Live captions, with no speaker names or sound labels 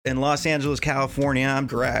In Los Angeles, California, I'm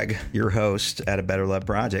Greg, your host at A Better Love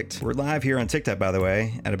Project. We're live here on TikTok, by the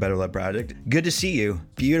way, at A Better Love Project. Good to see you.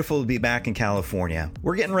 Beautiful to be back in California.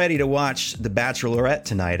 We're getting ready to watch The Bachelorette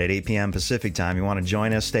tonight at 8 p.m. Pacific time. You want to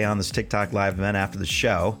join us? Stay on this TikTok live event after the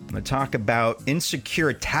show. I'm going to talk about insecure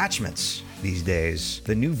attachments these days.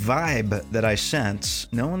 The new vibe that I sense,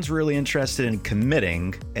 no one's really interested in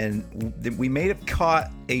committing, and we may have caught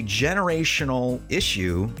a generational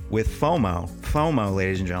issue with FOMO. FOMO,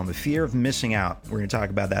 ladies and gentlemen, the fear of missing out. We're going to talk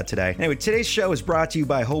about that today. Anyway, today's show is brought to you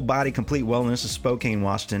by Whole Body Complete Wellness of Spokane,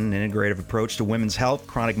 Washington, an integrative approach to women's health,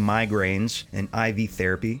 chronic migraines, and IV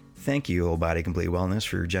therapy. Thank you, Whole Body Complete Wellness,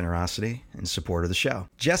 for your generosity and support of the show.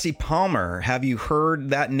 Jesse Palmer, have you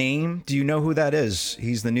heard that name? Do you know who that is?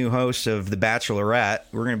 He's the new host of The Bachelorette.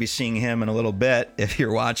 We're going to be seeing him in a little bit if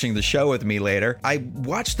you're watching the show with me later. I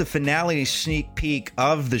watched the finale sneak peek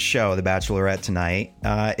of the show, The Bachelorette, tonight.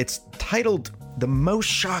 It's titled The Most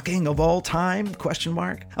Shocking of All Time? I'm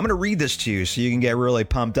going to read this to you so you can get really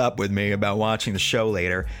pumped up with me about watching the show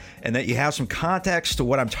later, and that you have some context to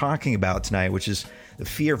what I'm talking about tonight, which is the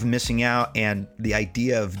fear of missing out and the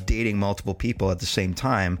idea of dating multiple people at the same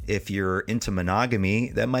time. If you're into monogamy,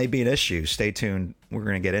 that might be an issue. Stay tuned. We're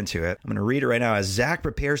going to get into it. I'm going to read it right now. As Zach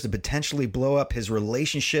prepares to potentially blow up his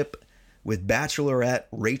relationship with Bachelorette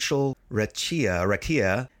Rachel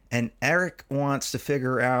Rakia, and Eric wants to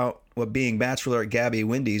figure out what being Bachelorette Gabby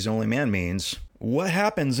Wendy's only man means. What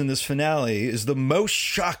happens in this finale is the most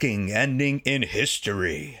shocking ending in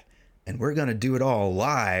history. And we're going to do it all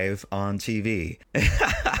live on TV.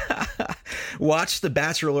 Watch The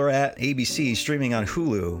Bachelorette ABC streaming on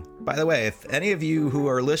Hulu. By the way, if any of you who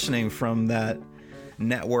are listening from that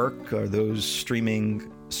network or those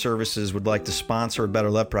streaming services would like to sponsor A Better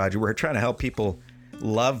Love Project, we're trying to help people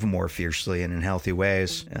love more fiercely and in healthy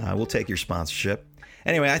ways. We'll take your sponsorship.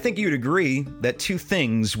 Anyway, I think you'd agree that two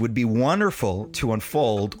things would be wonderful to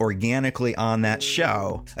unfold organically on that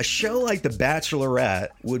show. A show like The Bachelorette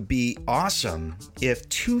would be awesome if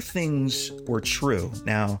two things were true.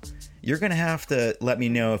 Now, you're going to have to let me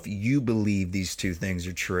know if you believe these two things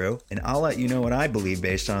are true, and I'll let you know what I believe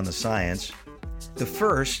based on the science. The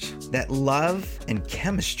first, that love and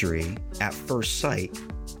chemistry at first sight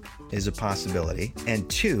is a possibility. And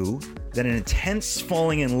two, that an intense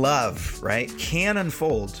falling in love, right, can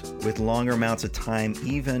unfold with longer amounts of time,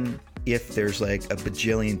 even if there's like a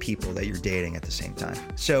bajillion people that you're dating at the same time.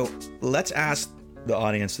 So let's ask the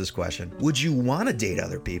audience this question. Would you want to date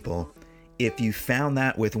other people if you found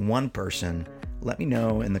that with one person? Let me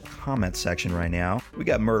know in the comments section right now. We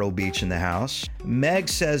got Myrtle Beach in the house. Meg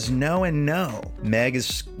says no and no. Meg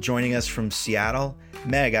is joining us from Seattle.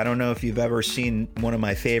 Meg, I don't know if you've ever seen one of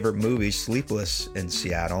my favorite movies, Sleepless in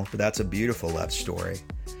Seattle, but that's a beautiful love story.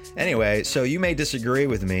 Anyway, so you may disagree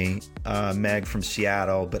with me, Meg from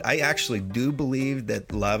Seattle, but I actually do believe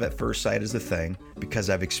that love at first sight is the thing, because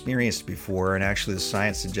I've experienced it before, and actually the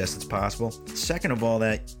science suggests it's possible. Second of all,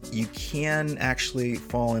 that you can actually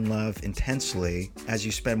fall in love intensely as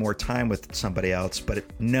you spend more time with somebody else. But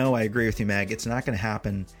no, I agree with you, Meg. It's not going to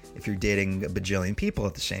happen if you're dating a bajillion people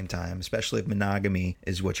at the same time, especially if monogamy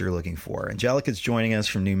is what you're looking for. Angelica's joining us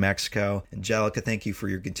from New Mexico. Angelica, thank you for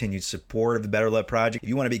your continued support of the Better Love Project. If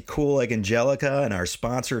you want to be cool like Angelica and our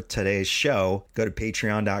sponsor of today's show, go to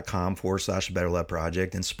patreon.com/Better Love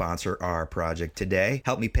Project and sponsor our project today.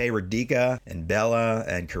 Help me pay Radhika and Bella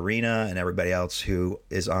and Karina and everybody else who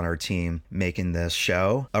is on our team making this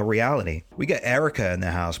show a reality. We got Erica in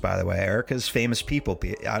the house, by the way. Erica's famous people.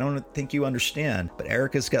 I don't think you understand, but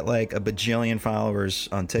Erica's got like a bajillion followers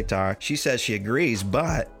on TikTok. She says she agrees,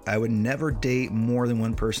 but I would never date more than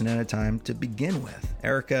one person at a time to begin with.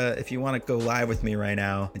 Erica, if you want to go live with me right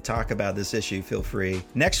now and talk about this issue, feel free.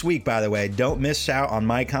 Next week, by the way, don't miss out on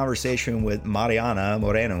my conversation with Mariana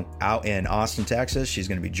Moreno out in Austin, Texas. She's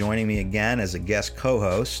going to be joining me again as a guest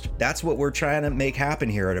co-host. That's what we're trying to make happen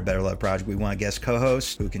here at A Better Love Project. We want guest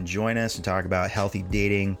co-hosts who can join us and talk about healthy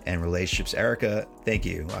dating and relationships. Erica, thank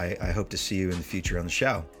you. I hope to see you in the future on the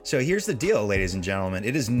show. So here's the deal, ladies and gentlemen.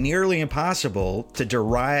 It is nearly impossible to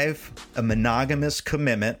derive a monogamous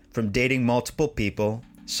commitment from dating multiple people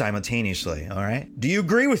simultaneously, all right? Do you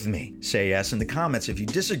agree with me? Say yes in the comments. If you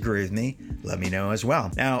disagree with me, let me know as well.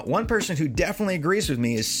 Now, one person who definitely agrees with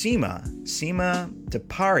me is Seema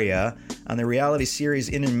Taparia on the reality series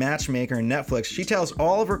Indian Matchmaker on Netflix. She tells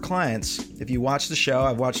all of her clients, if you watch the show,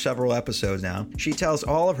 I've watched several episodes now, she tells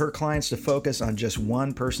all of her clients to focus on just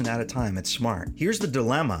one person at a time. It's smart. Here's the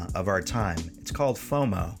dilemma of our time. It's called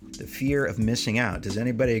FOMO, The fear of missing out. Does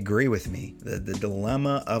anybody agree with me? The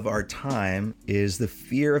dilemma of our time is the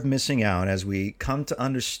fear of missing out as we come to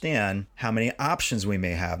understand how many options we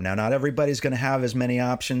may have. Now, not everybody's going to have as many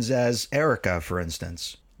options as Erica, for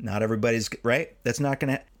instance. Not everybody's, right?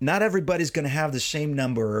 Not everybody's going to have the same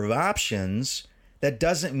number of options. That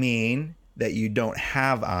doesn't mean that you don't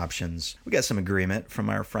have options. We got some agreement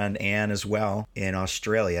from our friend Anne as well in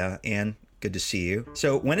Australia. Anne, good to see you.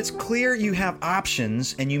 So when it's clear you have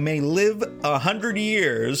options and you may live 100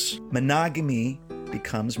 years, monogamy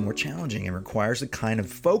becomes more challenging and requires the kind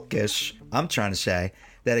of focus, I'm trying to say,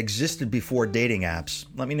 that existed before dating apps.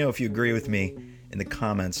 Let me know if you agree with me in the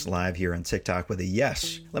comments live here on TikTok with a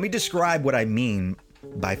yes. Let me describe what I mean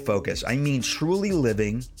by focus. I mean truly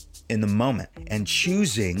living in the moment and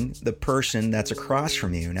choosing the person that's across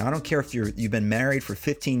from you. Now, I don't care if you've been married for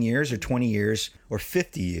 15 years or 20 years or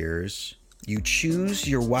 50 years. You choose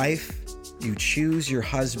your wife, you choose your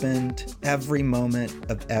husband every moment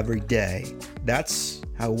of every day. That's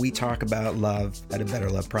how we talk about love at A Better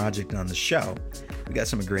Love Project on the show. We got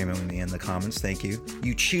some agreement with me in the comments. Thank you.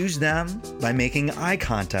 You choose them by making eye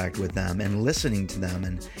contact with them and listening to them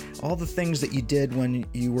and all the things that you did when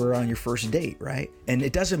you were on your first date, right? And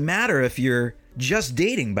it doesn't matter if you're just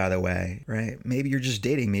dating, by the way, right? Maybe you're just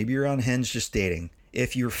dating. Maybe you're on Hinge just dating.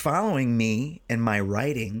 If you're following me and my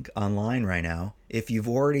writing online right now, if you've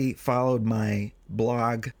already followed my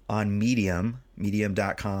blog on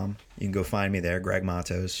medium.com, you can go find me there, Greg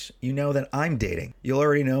Matos. You know that I'm dating. You'll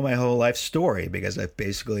already know my whole life story because I've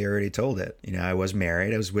basically already told it. You know, I was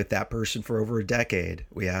married. I was with that person for over a decade.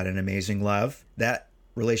 We had an amazing love. That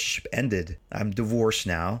relationship ended. I'm divorced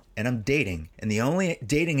now and I'm dating. And the only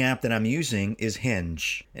dating app that I'm using is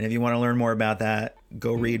Hinge. And if you want to learn more about that,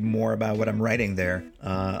 go read more about what I'm writing there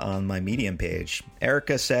on my Medium page.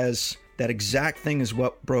 Erica says, that exact thing is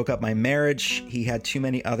what broke up my marriage. He had too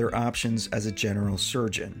many other options as a general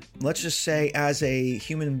surgeon. Let's just say as a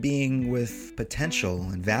human being with potential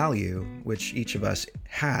and value, which each of us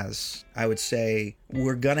has, I would say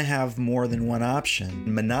we're going to have more than one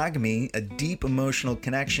option. Monogamy, a deep emotional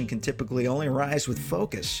connection, can typically only arise with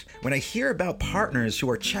focus. When I hear about partners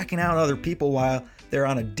who are checking out other people while they're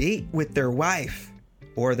on a date with their wife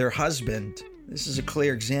or their husband, this is a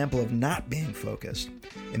clear example of not being focused.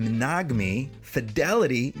 In monogamy,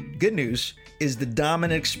 fidelity, good news, is the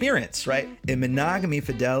dominant experience, right? In monogamy,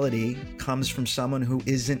 fidelity comes from someone who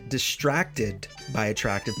isn't distracted by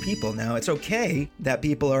attractive people. Now, it's okay that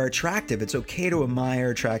people are attractive. It's okay to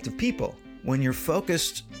admire attractive people. When you're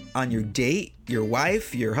focused on your date, your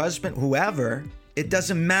wife, your husband, whoever, it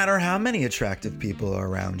doesn't matter how many attractive people are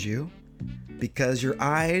around you because your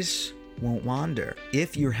eyes won't wander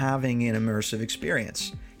if you're having an immersive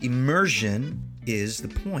experience. Immersion is the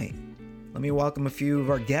point. Let me welcome a few of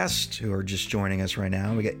our guests who are just joining us right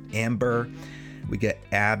now. We got Amber, we got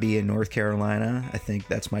Abby in North Carolina. I think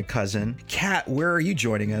that's my cousin. Kat, where are you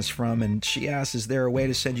joining us from? And she asks, is there a way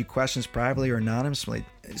to send you questions privately or anonymously?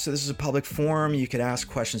 So this is a public forum. You could ask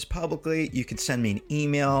questions publicly. You could send me an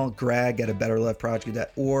email,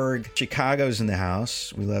 greg@abetterloveproject.org. Chicago's in the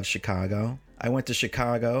house. We love Chicago. I went to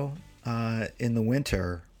Chicago in the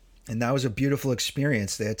winter, and that was a beautiful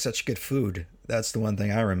experience. They had such good food. That's the one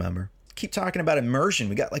thing I remember. Keep talking about immersion.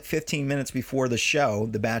 We got like 15 minutes before the show,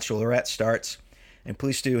 The Bachelorette, starts, and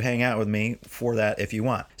please do hang out with me for that if you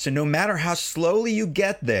want. So no matter how slowly you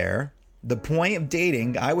get there, the point of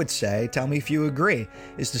dating, I would say, tell me if you agree,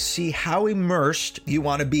 is to see how immersed you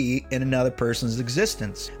want to be in another person's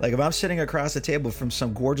existence. Like if I'm sitting across the table from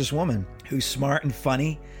some gorgeous woman who's smart and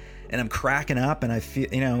funny, and I'm cracking up and I feel,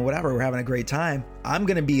 whatever, we're having a great time, I'm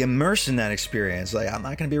going to be immersed in that experience. Like, I'm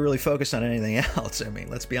not going to be really focused on anything else. I mean,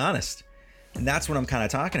 let's be honest. And that's what I'm kind of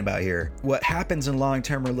talking about here. What happens in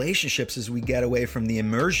long-term relationships is we get away from the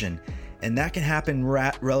immersion, and that can happen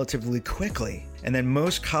relatively quickly. And then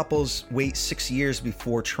most couples wait 6 years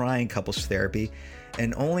before trying couples therapy,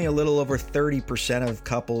 and only a little over 30% of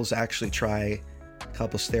couples actually try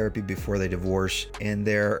couples therapy before they divorce. And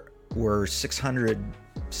there were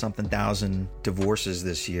 600-something thousand divorces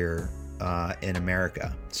this year in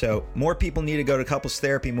America. So more people need to go to couples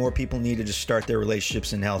therapy. More people need to just start their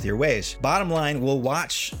relationships in healthier ways. Bottom line, we'll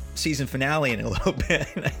watch season finale in a little bit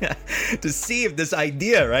to see if this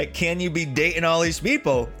idea, right? Can you be dating all these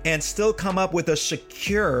people and still come up with a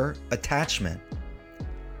secure attachment?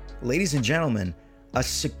 Ladies and gentlemen, a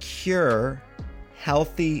secure,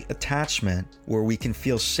 healthy attachment where we can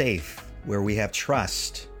feel safe, where we have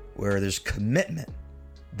trust, where there's commitment.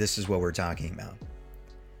 This is what we're talking about.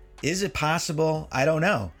 Is it possible? I don't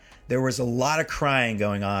know. There was a lot of crying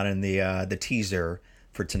going on in the teaser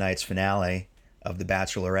for tonight's finale. of The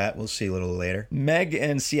Bachelorette. We'll see a little later. Meg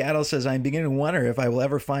in Seattle says, I'm beginning to wonder if I will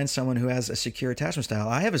ever find someone who has a secure attachment style.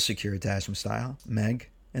 I have a secure attachment style, Meg.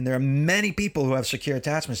 And there are many people who have secure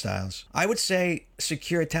attachment styles. I would say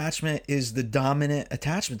secure attachment is the dominant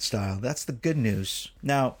attachment style. That's the good news.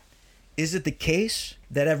 Now, is it the case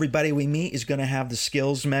that everybody we meet is going to have the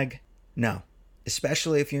skills, Meg? No.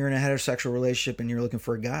 Especially if you're in a heterosexual relationship and you're looking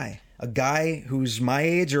for a guy. A guy who's my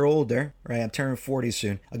age or older, right? I'm turning 40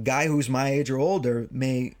 soon. A guy who's my age or older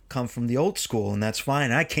may come from the old school, and that's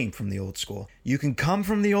fine. I came from the old school. You can come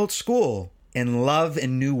from the old school and love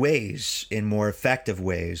in new ways, in more effective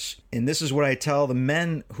ways. And this is what I tell the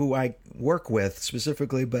men who I work with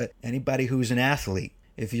specifically, but anybody who's an athlete.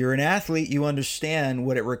 If you're an athlete, you understand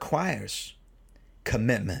what it requires.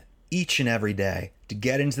 Commitment each and every day to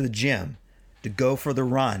get into the gym, to go for the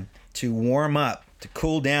run, to warm up, to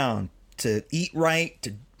cool down, to eat right,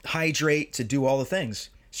 to hydrate, to do all the things.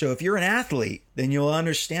 So if you're an athlete, then you'll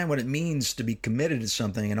understand what it means to be committed to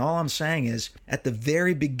something. And all I'm saying is, at the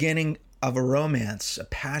very beginning of a romance, a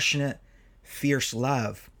passionate, fierce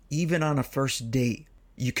love, even on a first date,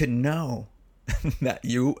 you can know that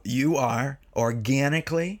you are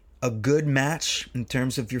organically a good match in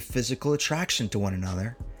terms of your physical attraction to one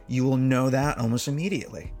another. You will know that almost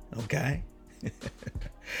immediately, okay?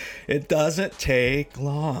 It doesn't take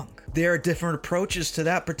long. There are different approaches to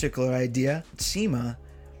that particular idea. Seema,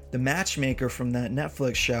 the matchmaker from that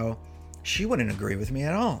Netflix show, she wouldn't agree with me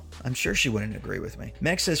at all. I'm sure she wouldn't agree with me.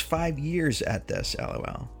 Meg says 5 years at this,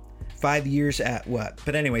 LOL. 5 years at what?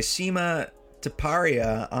 But anyway, Seema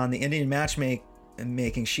Taparia on the Indian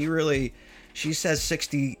matchmaking, she says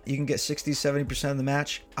 60, you can get 60, 70% of the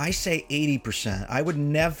match. I say 80%. I would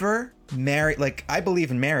never marry, like, I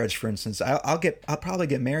believe in marriage, for instance. I'll probably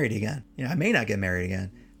get married again. You know, I may not get married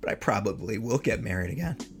again, but I probably will get married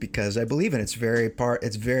again because I believe in it. It's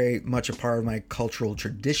very much a part of my cultural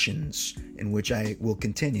traditions in which I will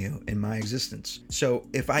continue in my existence. So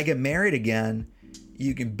if I get married again,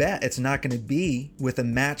 you can bet it's not going to be with a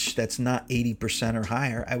match that's not 80% or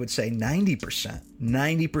higher. I would say 90%.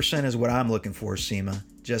 90% is what I'm looking for, Seema,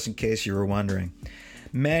 just in case you were wondering.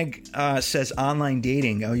 Meg says online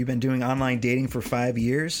dating. Oh, you've been doing online dating for 5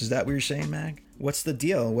 years? Is that what you're saying, Meg? What's the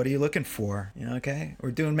deal? What are you looking for? Okay, we're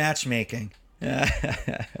doing matchmaking.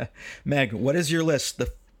 Meg, what is your list?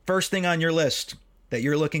 The first thing on your list that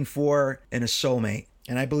you're looking for in a soulmate?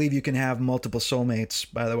 And I believe you can have multiple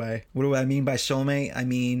soulmates, by the way. What do I mean by soulmate? I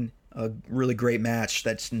mean a really great match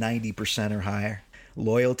that's 90% or higher.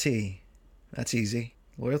 Loyalty. That's easy.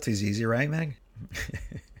 Loyalty's easy, right, Meg?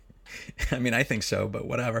 I mean, I think so, but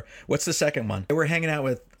whatever. What's the second one? We're hanging out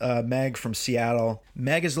with Meg from Seattle.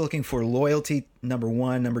 Meg is looking for loyalty, number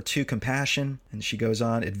one. Number two, compassion. And she goes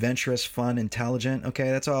on, adventurous, fun, intelligent. Okay,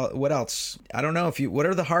 that's all. What else? I don't know what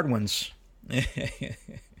are the hard ones?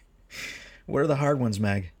 What are the hard ones,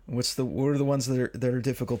 Meg? What are the ones that are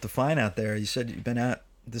difficult to find out there? You said you've been at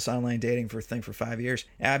this online dating for 5 years.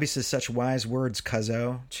 Abby says such wise words,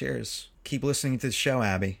 cuzzo. Cheers. Keep listening to the show,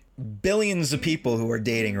 Abby. Billions of people who are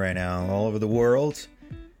dating right now all over the world.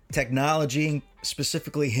 Technology,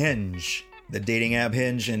 specifically Hinge, the dating app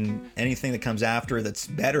Hinge, and anything that comes after that's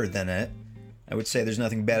better than it. I would say there's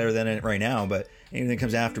nothing better than it right now, but anything that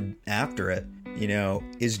comes after it,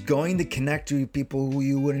 is going to connect to people who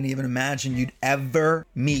you wouldn't even imagine you'd ever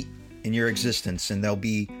meet in your existence. And there'll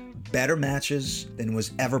be better matches than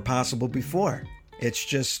was ever possible before. It's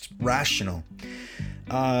just rational.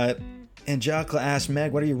 Angelica asked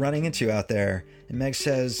Meg, what are you running into out there? And Meg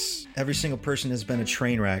says, every single person has been a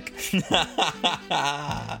train wreck.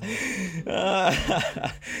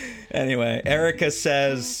 Anyway, Erica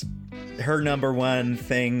says her number one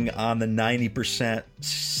thing on the 90%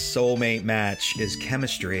 soulmate match is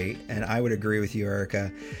chemistry. And I would agree with you,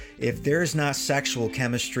 Erica. If there's not sexual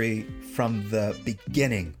chemistry from the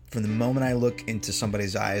beginning, from the moment I look into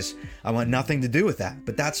somebody's eyes, I want nothing to do with that.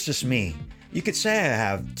 But that's just me. You could say I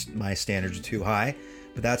have my standards are too high,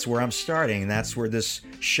 but that's where I'm starting. And that's where this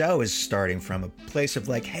show is starting from, a place of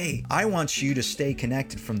like, hey, I want you to stay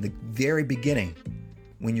connected from the very beginning.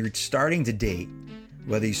 When you're starting to date,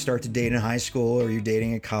 whether you start to date in high school or you're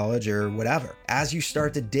dating at college or whatever, as you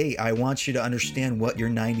start to date, I want you to understand what your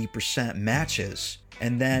 90% match is.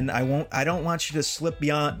 And then I don't want you to slip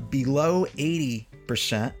below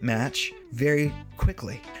 80% match very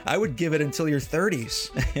quickly. I would give it until your 30s.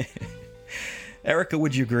 Erica,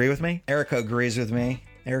 would you agree with me? Erica agrees with me.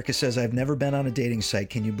 Erica says, I've never been on a dating site.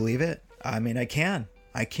 Can you believe it? I mean, I can.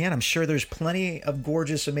 I'm sure there's plenty of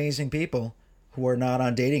gorgeous, amazing people who are not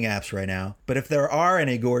on dating apps right now. But if there are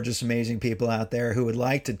any gorgeous, amazing people out there who would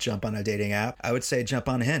like to jump on a dating app, I would say jump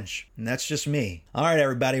on Hinge. And that's just me. All right,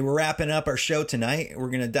 everybody, we're wrapping up our show tonight. We're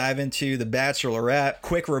going to dive into The Bachelorette.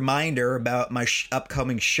 Quick reminder about my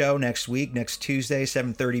upcoming show next week, next Tuesday,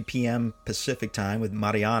 7:30 p.m. Pacific time with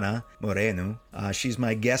Mariana Moreno. She's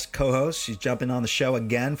my guest co-host. She's jumping on the show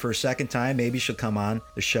again for a second time. Maybe she'll come on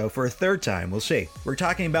the show for a third time. We'll see. We're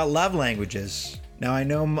talking about love languages. Now, I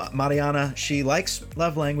know Mariana, she likes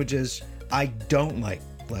love languages. I don't like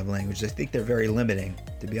love languages. I think they're very limiting,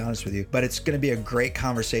 to be honest with you. But it's going to be a great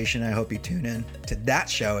conversation. I hope you tune in to that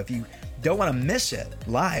show. If you don't want to miss it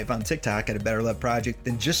live on TikTok at A Better Love Project,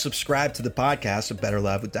 then just subscribe to the podcast of Better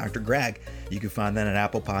Love with Dr. Greg. You can find that at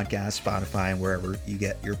Apple Podcasts, Spotify, and wherever you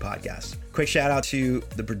get your podcasts. Quick shout out to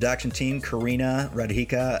the production team, Karina,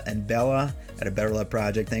 Radhika, and Bella at A Better Love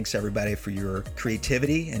Project. Thanks everybody for your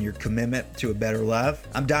creativity and your commitment to a better love.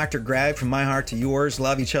 I'm Dr. Greg, from my heart to yours.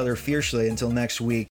 Love each other fiercely. Until next week.